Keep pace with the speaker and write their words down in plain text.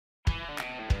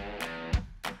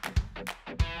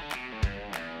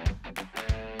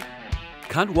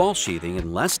Cut wall sheathing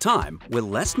in less time with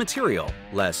less material,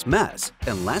 less mess,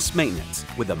 and less maintenance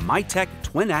with the MiTek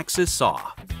twin-axis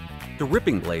saw. The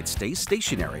ripping blade stays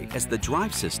stationary as the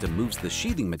drive system moves the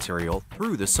sheathing material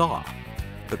through the saw.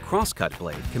 The crosscut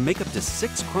blade can make up to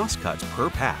 6 crosscuts per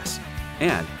pass,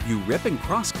 and you rip and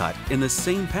crosscut in the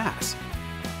same pass.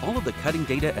 All of the cutting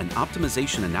data and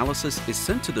optimization analysis is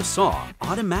sent to the saw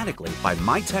automatically by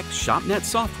MiTek ShopNet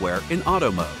software in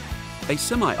auto mode. A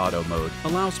semi-auto mode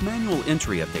allows manual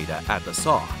entry of data at the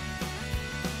saw.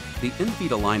 The in-feed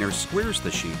aligner squares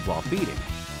the sheath while feeding,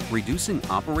 reducing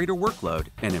operator workload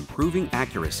and improving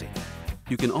accuracy.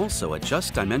 You can also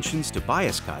adjust dimensions to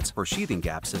bias cuts for sheathing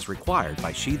gaps as required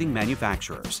by sheathing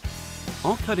manufacturers.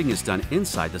 All cutting is done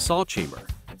inside the saw chamber,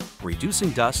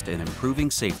 reducing dust and improving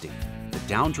safety. The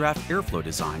downdraft airflow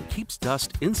design keeps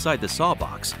dust inside the saw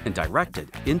box and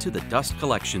directed into the dust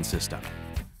collection system.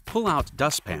 Pull-out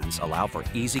dust pans allow for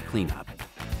easy cleanup.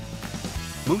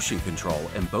 Motion control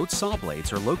and both saw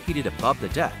blades are located above the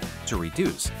deck to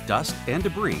reduce dust and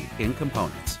debris in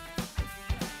components.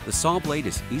 The saw blade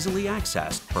is easily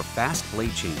accessed for fast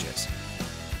blade changes.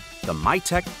 The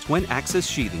MiTek twin-axis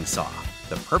sheathing saw,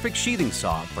 the perfect sheathing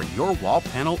saw for your wall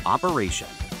panel operation.